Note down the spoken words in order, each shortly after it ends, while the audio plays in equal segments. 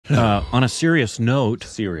On a serious note,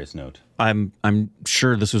 I'm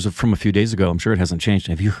sure this was from a few days ago. I'm sure it hasn't changed.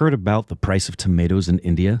 Have you heard about the price of tomatoes in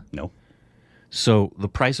India? No. So the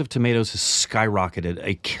price of tomatoes has skyrocketed.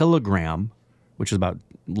 A kilogram, which is about a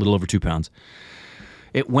little over 2 pounds,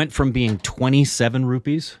 it went from being 27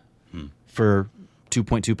 rupees for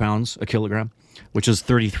 2.2 pounds a kilogram, which is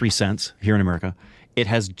 33 cents here in America. It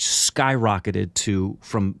has skyrocketed to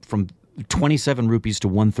from 27 rupees to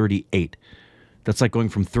 138. That's like going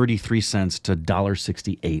from 33 cents to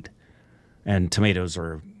 $1.68. And tomatoes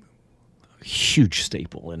are a huge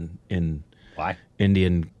staple in Why?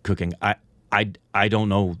 Indian cooking. I don't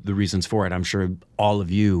know the reasons for it. I'm sure all of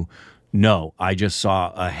you know. I just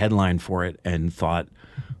saw a headline for it and thought,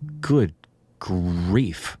 good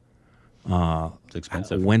grief. It's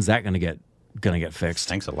expensive. When's that gonna get fixed?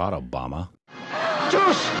 Thanks a lot, Obama.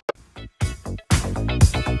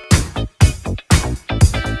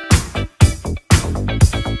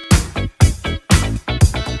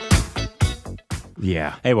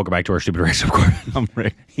 Yeah. Hey, welcome back to our Stupid Race of Corbin. I'm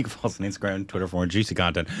Rick. You can follow us on Instagram and Twitter for more juicy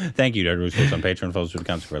content. Thank you to everyone who's on Patreon. Follow us with the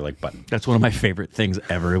accounts for a like button. That's one of my favorite things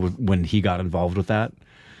ever when he got involved with that.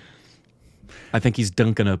 I think he's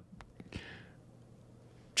dunking a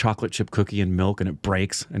chocolate chip cookie in milk and it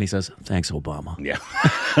breaks, and he says, "Thanks, Obama." Yeah.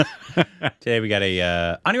 Today we got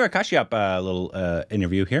a Anurag Kashyap little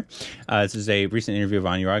interview here. This is a recent interview of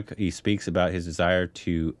Anurag. He speaks about his desire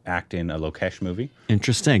to act in a Lokesh movie.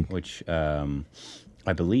 Interesting. Which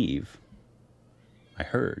I believe, I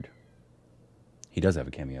heard, he does have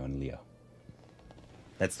a cameo in Leo.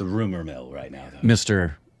 That's the rumor mill right now, though.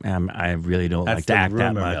 Mr. I really don't like to act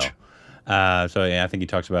that much. So yeah, I think he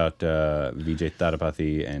talks about Vijay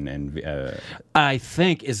Sethupathi and I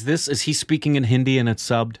think is he speaking in Hindi and it's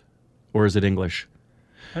subbed, or is it English?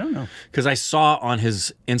 I don't know, because I saw on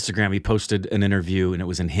his Instagram he posted an interview and it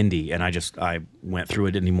was in Hindi, and I went through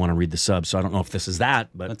it, didn't even want to read the sub, so I don't know if this is that,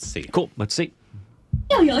 but let's see. Cool, let's see.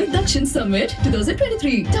 Dakshin Summit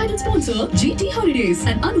 2023 title sponsor GT Holidays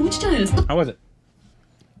and Anuj Styles. How was it?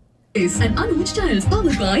 And Anuj Styles,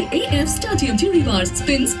 powered by AF Star TMT Rebars,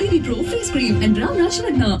 Spins, BB Pro Face Cream, and Ram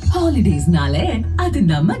Rajratna. Holidays nale, adu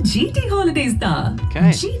namma GT Holidays da.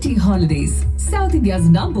 Okay. GT Holidays, South India's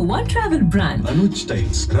 #1 travel brand. Anuj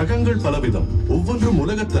Styles, Rakangal Palavidam, Ovvondrum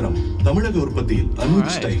Ulagattaram, Tamilaga Urpathiyil, Anuj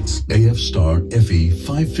Styles. AF Star FE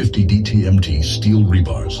 550 DTMT steel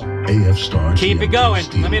rebars. AF Star. Keep it going.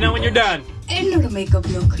 Let me know when you're done. Ennoda makeup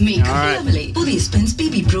look. Makeup lovely. Pudhi Spins,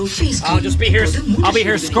 BB Pro Face Cream. I'll just be here. I'll be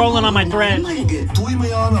here scrolling on my thread.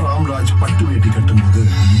 தூய்மையான ராம்ராஜ் பட்டு வேட்டி கட்டும்போது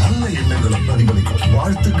நல்ல எண்ணங்கள் பிரதிபலிக்கும்.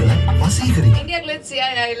 வாழ்த்துக்களை வசீகரிக்கும். India Glitz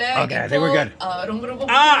CII Okay, they were good. ரொம்ப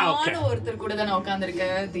முக்கியமான ஒருத்தர் கூட தான்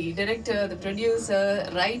உட்கார்ந்திருக்கேன். The director, the producer,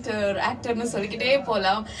 writer, actor னு சொல்லிக்கிட்டே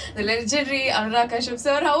போலாம். The legendary Anurag Kashyap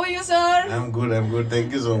sir. How are you, sir? I'm good.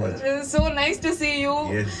 Thank you so much. So nice to see you.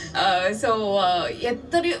 Yes. So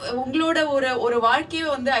எத்தனை உங்களோட ஒரு வாழ்க்கையை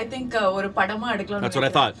வந்து I think ஒரு படமா எடுக்கலாம். That's what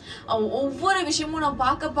I thought. ஒவ்வொரு விஷயமும் நான்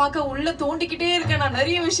பார்க்க உள்ள தோண்டிக்கிட்டே இருக்கேன். நான்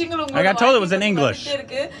நிறைய விஷயங்கள் I got told it was in English.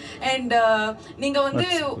 And நீங்க வந்து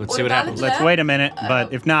let's see what happens. Let's wait a minute, but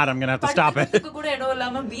if not, I'm going to have to stop it. கூட இடம்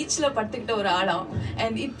இல்லாம பீச்ல படுத்துக்கிட்ட ஒரு ஆளாம்.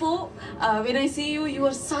 And இப்போ when I see you, you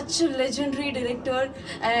are such a legendary director.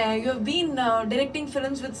 You have been directing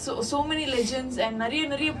films with so many legends, and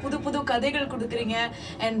நிறைய புது கதைகள் கொடுக்குறீங்க,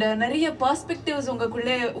 and நிறைய perspectives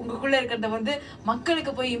உங்களுக்குள்ள இருக்கிறத வந்து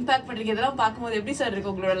மக்களுக்கு போய் இம்பாக்ட் பண்றீங்க. இதெல்லாம் பார்க்கும்போது எப்படி சார்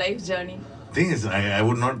இருக்கு உங்களோட life journey? Thing is, I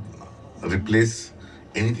would not replace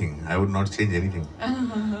anything. I would not change anything.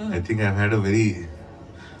 I think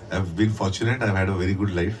I've been fortunate. I've had a very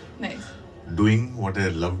good life. Nice. Doing what I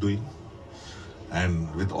love doing, and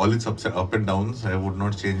with all its ups and downs, I would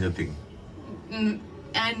not change a thing.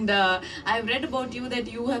 And I've read about you that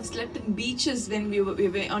you have slept in beaches when we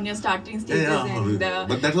were on your starting stages. Yeah, and,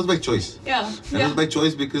 but that was by choice. That was by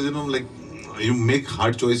choice because like you make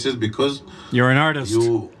hard choices because you're an artist.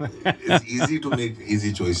 It's easy to make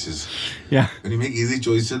easy choices. Yeah. When you make easy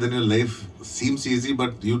choices, then your life seems easy,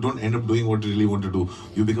 but you don't end up doing what you really want to do.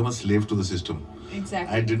 You become a slave to the system.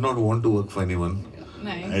 Exactly. I did not want to work for anyone.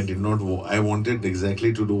 Nice. I wanted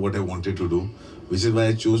exactly to do what I wanted to do, which is why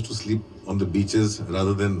I chose to sleep on the beaches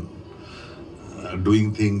rather than doing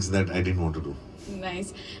things that I didn't want to do. Nice.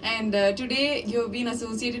 And today you have been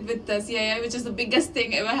associated with CII, which is the biggest thing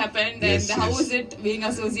ever happened. Yes, and how is it being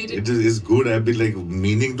associated? It's good. I've been like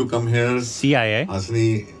meaning to come here. CIA? Hasni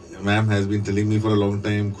ma'am has been telling me for a long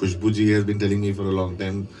time. Khushbuji has been telling me for a long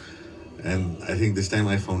time. And I think this time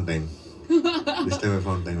I found time.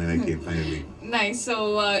 And I came finally. Nice.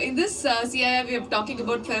 So in this CII, we are talking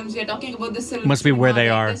about films. We are talking about the film. Must be where they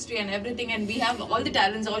are. Industry and everything, and we have all the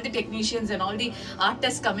talents, all the technicians, and all the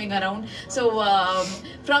artists coming around. So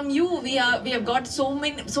from you, we have got so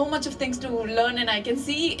much of things to learn, and I can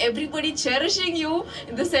see everybody cherishing you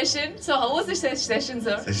in the session. So how was the session,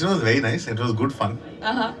 sir? Session was very nice. It was good fun.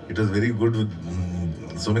 It was very good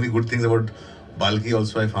with so many good things about Balki.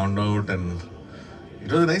 Also, I found out, and it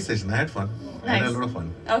was a nice session. I had fun. I had a lot of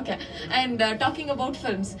fun. Okay. And talking about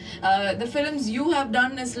films, the films you have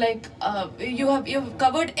done is like you have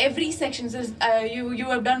covered every section. So, you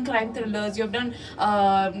have done crime thrillers. You have done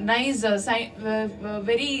nice,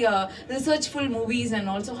 very researchful movies, and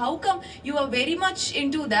also how come you are very much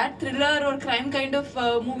into that thriller or crime kind of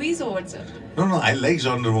movies, or what, sir? No. I like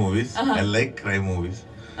genre movies. I like crime movies.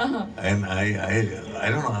 And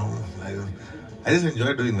I don't know. I just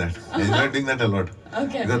enjoy doing that. I enjoy doing that a lot.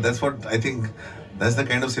 Okay. Because that's what I think, that's the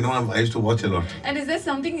kind of cinema I used to watch a lot. And is there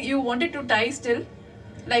something you wanted to try still?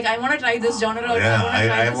 Like, I want to try this genre. Or Yeah,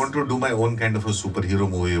 I want to do my own kind of a superhero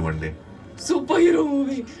movie one day. Superhero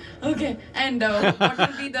movie. Okay. And what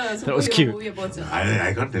will be the superhero movie about, sir?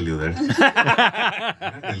 I can't tell you that. I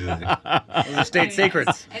can't tell you that. Those are state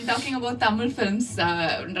secrets. And talking about Tamil films,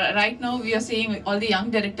 right now we are seeing all the young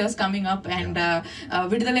directors coming up, and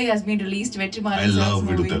Vidudalai has been released. I love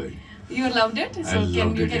Vidudalai. You loved it? So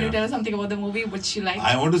can you tell us something about the movie which you liked?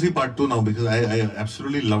 I want to see part 2 now because I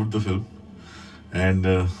absolutely loved the film. And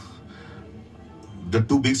the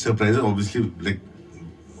two big surprises, obviously, like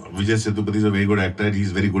Vijay Sethupathi is a very good actor and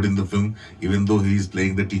he's very good in the film, even though he's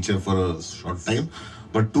playing the teacher for a short time.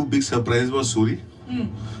 But two big surprises was Suri.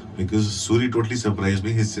 Because Suri totally surprised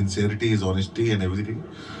me, his sincerity, his honesty and everything.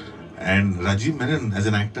 And Rajiv Menon as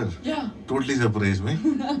an actor totally surprised me.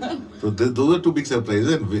 So those are two big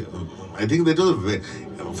surprises, and I think that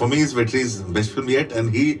was, for me, it's Vetri's best film yet, and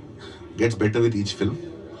he gets better with each film.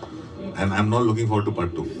 And I'm not looking forward to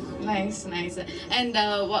part 2. Nice. And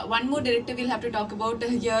one more director we'll have to talk about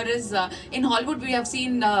here is, in Hollywood we have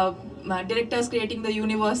seen directors creating the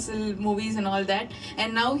Universal movies and all that,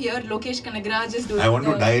 and now here Lokesh Kanagaraj is doing. I want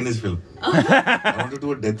to die in his film. I want to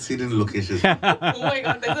do a death scene in Lokesh's film. Oh my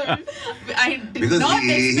God, I did not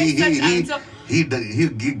expect such answer. He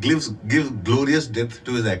gives glorious death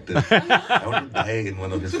to his actor. I want to die in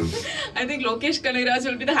one of his films. I think Lokesh Kanagaraj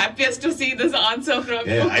will be the happiest to see this answer from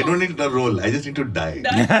you. I don't need a role. I just need to die. In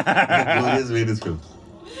a glorious way in his film.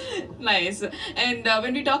 Nice. And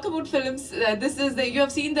when we talk about films, this is you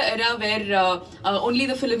have seen the era where only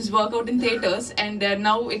the films work out in theaters, and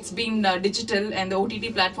now it's been digital, and the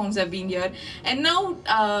OTT platforms have been here, and now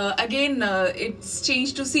again it's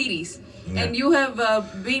changed to series. And you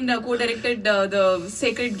have been co-directed the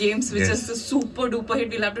Sacred Games, which is a super duper hit.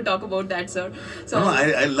 We'll have to talk about that, sir. So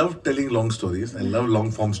I love telling long stories. I love long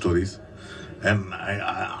form stories. And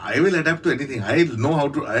I will adapt to anything. I know how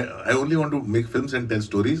to. I only want to make films and tell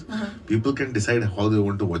stories. People can decide how they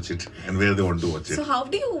want to watch it and where they want to watch it. So how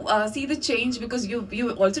do you see the change? Because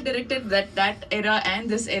you also directed that era and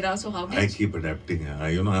this era. So how? I keep adapting.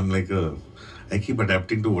 I'm like I keep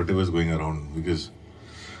adapting to whatever is going around, because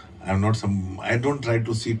I'm not I don't try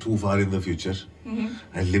to see too far in the future.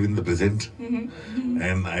 I live in the present,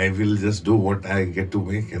 and I will just do what I get to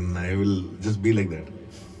make, and I will just be like that.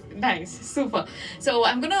 Nice, super. So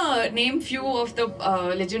I'm gonna name few of the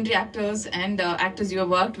legendary actors and actors you have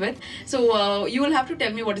worked with. So you will have to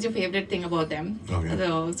tell me what is your favorite thing about them. Okay.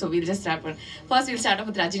 So we'll just start one. First, we'll start off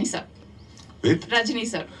with Rajini sir. With Rajini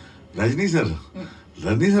sir. Rajini sir.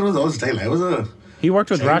 Rajini sir was all style. He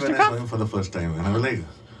worked with Raj when I saw Rajnikov? him for the first time, and I was like,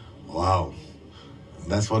 wow,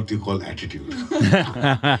 that's what you call attitude.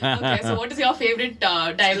 Okay, so what is your favorite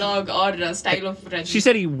dialogue or style of Rajini? She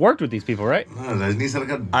said he worked with these people, right? No, Rajini sir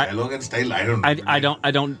ka dialogue and style, I don't know.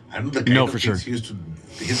 I don't the kind know of for sure.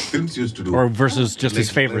 His films used to do. Or versus just his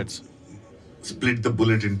Like, favorites. Split the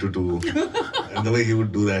bullet into two. And the way he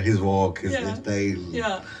would do that, his walk, his style.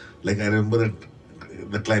 Yeah. Like I remember that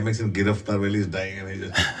the climax in Giraftar where he's dying and he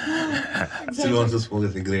just still wants to smoke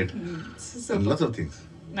a cigarette. And lots of things.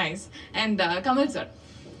 Nice. And Kamal sir.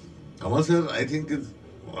 Kamal sir, I think is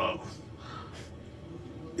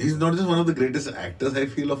he's not just one of the greatest actors I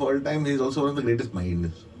feel of all time, he's also one of the greatest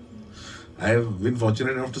minds. I have been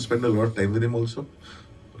fortunate enough to spend a lot of time with him also,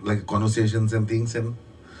 like conversations and things, and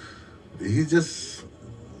he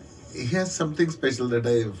has something special that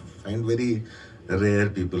I find very rare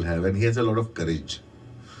people have, and he has a lot of courage.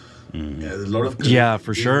 He has a lot of courage. Yeah,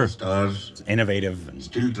 for Being sure. a star, Innovative. And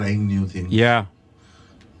still trying new things. Yeah.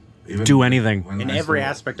 Even Do anything. when In I every saw-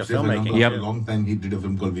 aspect of say, for filmmaking. example, Yep. after a long time he did a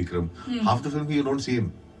film called Vikram. Half the film you don't see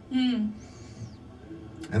him.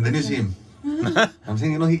 And then you see him. I'm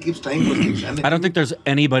saying, you know, he keeps trying those things. And I don't think there's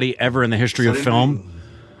anybody ever in the history of suddenly, film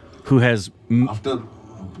who has after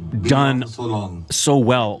being done on for so long, so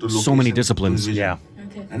well, to so many location, to disciplines. vision, Yeah.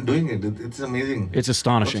 Okay. and doing it, it's amazing. It's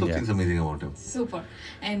astonishing. Lots of things amazing about him. Super.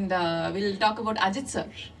 And we'll talk about Ajit sir.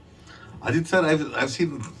 Ajit sir, I've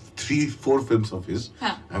seen 3-4 films of his.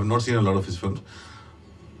 Huh. I've not seen a lot of his films.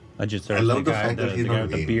 I just I love the fact that he's guy not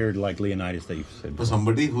with the vain. beard like Leonidas that you said. For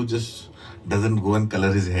somebody who just doesn't go and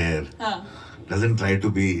color his hair, doesn't try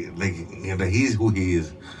to be like, you know, he's who he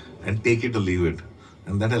is, and take it or leave it,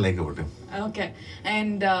 and that I like about him. Okay.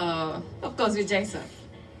 And of course, Vijay sir.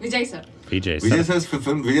 Vijay sir. Vijay.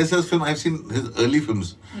 Vijay sir's film, I've seen his early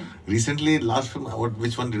films. Recently, last film,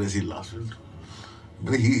 which one did I see last film?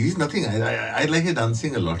 But he's nothing. I like his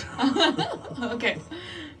dancing a lot. Okay.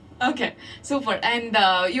 Okay, super. And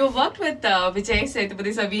you worked with Vijay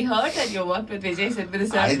Sethupathi sir. We heard that you worked with Vijay Sethupathi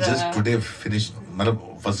sir. I just today finished my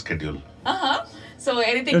first schedule. So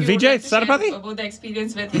anything you would Vijay like to share Sethupathi? about the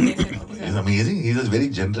experience with Vijay Sethupathi He's sir? amazing. He's a very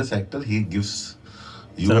generous actor. He gives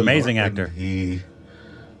you an a amazing lot, actor. and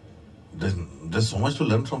there's so much to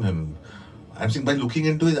learn from him. I'm saying by looking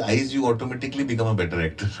into his eyes, you automatically become a better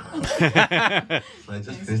actor. So I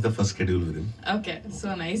just finished the first schedule with him. Okay,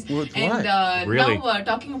 so nice. With And what? Really? now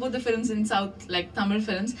talking about the films in South, like Tamil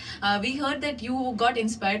films, we heard that you got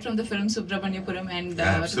inspired from the film Subramaniapuram and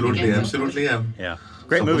Absolutely. Yeah.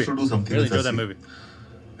 Great Supposed movie. to do something Really with enjoyed that SASI. movie.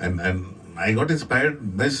 And I got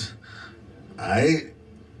inspired by I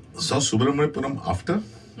saw Subramaniapuram after.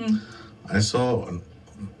 I saw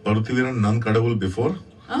Paruthiviran Nan Kadavul before.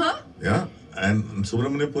 Yeah. And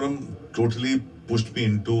Subramaniapuram totally pushed me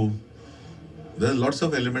into. There are lots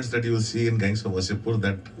of elements that you will see in Gangs of Wasseypur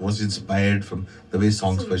that was inspired from the way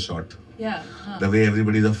songs were shot. Yeah. The way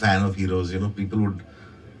everybody is a fan of heroes. You know, people would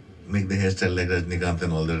make the hairstyle like Rajnikant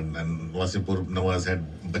and all that. And Wasseypur Nawaz had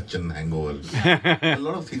Bachchan hangover. A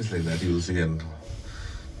lot of things like that you will see. And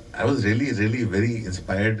I was really, really very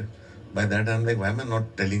inspired by that. I'm like, why am I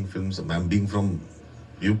not telling films? I'm being from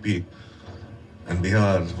UP and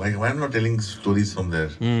Bihar. Why am I not telling stories from there?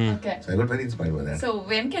 Okay. So I got very inspired by that. So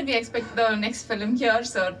when can we expect the next film here,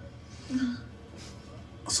 sir?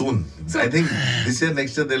 Soon. I think this year,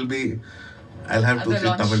 next year, I'll have Other 2-3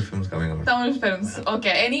 launch. Tamil films coming out. Tamil films.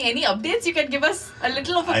 Okay. Any updates you can give us? A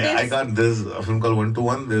little of updates. I can't. There's a film called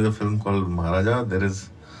 1-1. There's a film called Maharaja.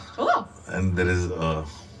 Oh. And there is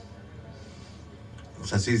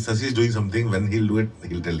Sasi is doing something. When he'll do it,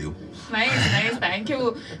 he'll tell you. Nice. Thank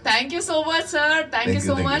you so much, sir. Thank you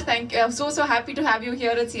so much. I'm so happy to have you here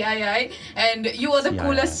at CII. And you are the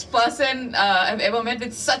coolest person I've ever met,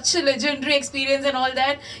 with such a legendary experience and all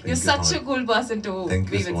that. You're you such so a cool person to Thank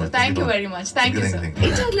be you so with. much. So thank you very much. Thank you, sir.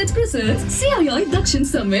 Let's present CII Dakshin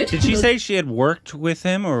Summit. Did she say she had worked with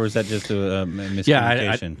him, or was that just a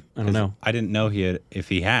miscommunication? I don't know. I didn't know he had. If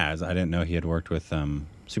he has, I didn't know he had worked with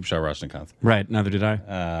Superstar Rajnikant. Right, neither did I.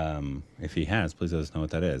 If he has, please let us know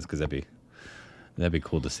what that is, because that'd be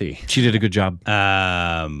cool to see. She did a good job.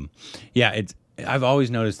 Yeah, I've always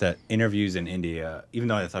noticed that interviews in India, even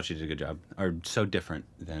though I thought she did a good job, are so different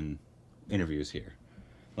than interviews here.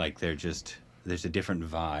 Like there's a different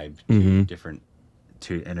vibe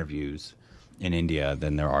to interviews in India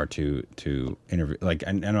than there are to interview. Like,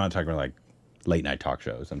 and I'm not talking about like late night talk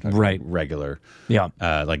shows. I'm talking about regular,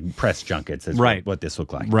 like press junkets. Is what this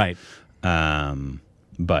looked like. Right.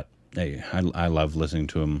 But hey, I love listening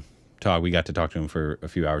to him talk. We got to talk to him for a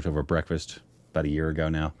few hours over breakfast about a year ago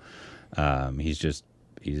now. He's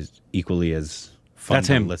equally as fun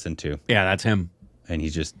to listen to. Yeah, that's him. And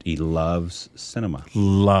he loves cinema.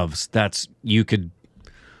 You could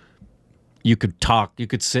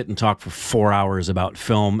sit and talk for 4 hours about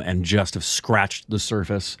film and just have scratched the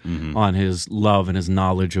surface on his love and his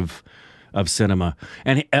knowledge of cinema.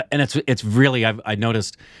 And it's really, I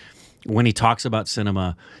noticed when he talks about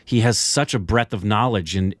cinema, he has such a breadth of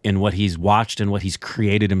knowledge in what he's watched and what he's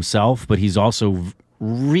created himself, but he's also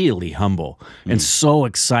really humble and so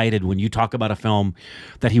excited when you talk about a film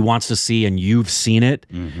that he wants to see and you've seen it.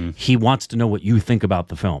 He wants to know what you think about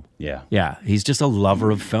the film. Yeah, he's just a lover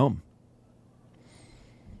of film.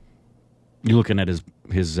 You're looking at his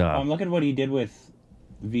I'm looking at what he did with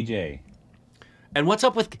Vijay. And what's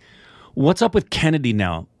up with Kennedy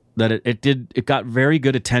now? That it got very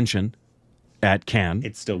good attention at Cannes.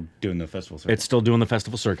 It's still doing the festival circuit. It's still doing the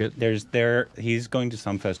festival circuit. He's going to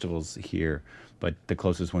some festivals here, but the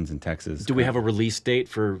closest one's in Texas. Do we have a release date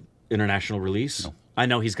for international release? No. I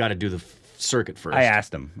know he's got to do the circuit first. I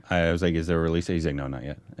asked him. I was like, "Is there a release date?" He's like, "No, not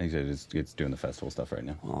yet." He said it's doing the festival stuff right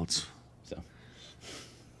now. Well,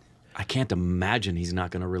 I can't imagine he's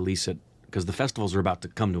not going to release it because the festivals are about to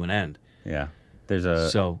come to an end. Yeah. There's a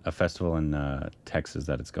So- a festival in Texas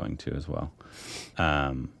that it's going to as well.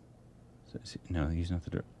 No, he's not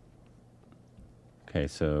the. Okay,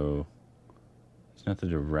 so he's not the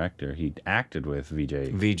director. He acted with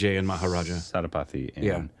Vijay and Maharaja. Sethupathi in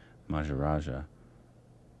Yeah. Maharaja,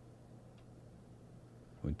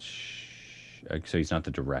 which so he's not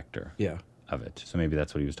the director Yeah. of it. So maybe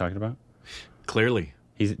that's what he was talking about. Clearly.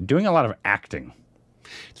 He's doing a lot of acting.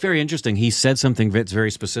 It's very interesting. He said something that's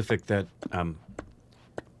very specific that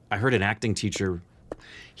I heard an acting teacher.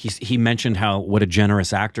 He mentioned what a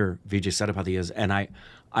generous actor Vijay Sethupathi is, and I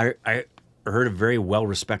heard a very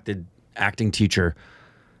well-respected acting teacher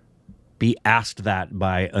be asked that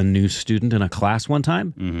by a new student in a class one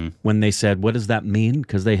time when they said, "What does that mean?"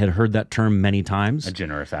 Because they had heard that term many times. A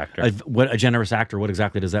generous actor. What a generous actor? What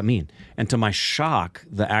exactly does that mean? And to my shock,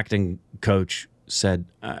 the acting coach said,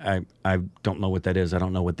 "I don't know what that is. I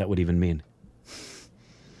don't know what that would even mean."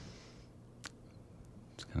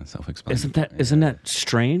 It's kind of self-explanatory. Isn't that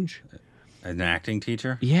strange? An acting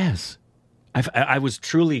teacher? Yes. I was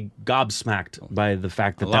truly gobsmacked by the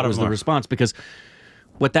fact that A lot that of was them the are. response, because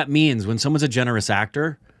what that means when someone's a generous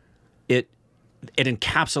actor, it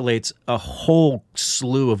encapsulates a whole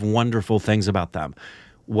slew of wonderful things about them.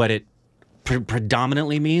 What it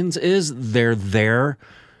predominantly means is they're there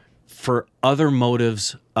for other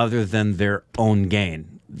motives other than their own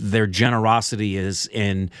gain. Their generosity is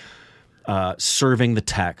in serving the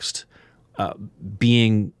text,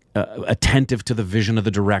 being attentive to the vision of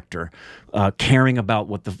the director, caring about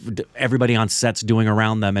what everybody on set's doing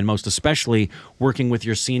around them, and most especially working with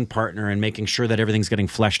your scene partner and making sure that everything's getting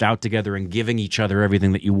fleshed out together and giving each other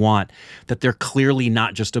everything that you want, that they're clearly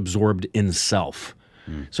not just absorbed in self.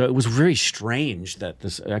 So it was very strange that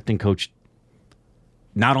this acting coach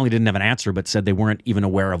not only didn't have an answer, but said they weren't even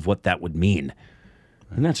aware of what that would mean.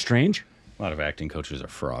 Isn't that strange? A lot of acting coaches are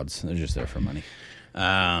frauds. They're just there for money.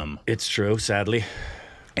 It's true, sadly.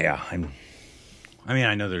 Yeah, I mean,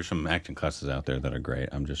 I know there's some acting classes out there that are great.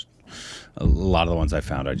 I'm just a lot of the ones I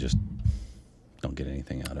found, I just don't get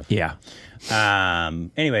anything out of. Yeah.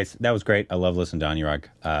 Anyways, that was great. I love listening to Anurag.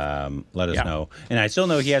 Let us know. And I still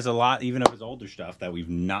know he has a lot, even of his older stuff, that we've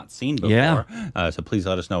not seen before. Yeah. So please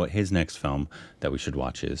let us know what his next film that we should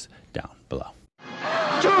watch is down below.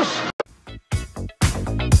 Juice!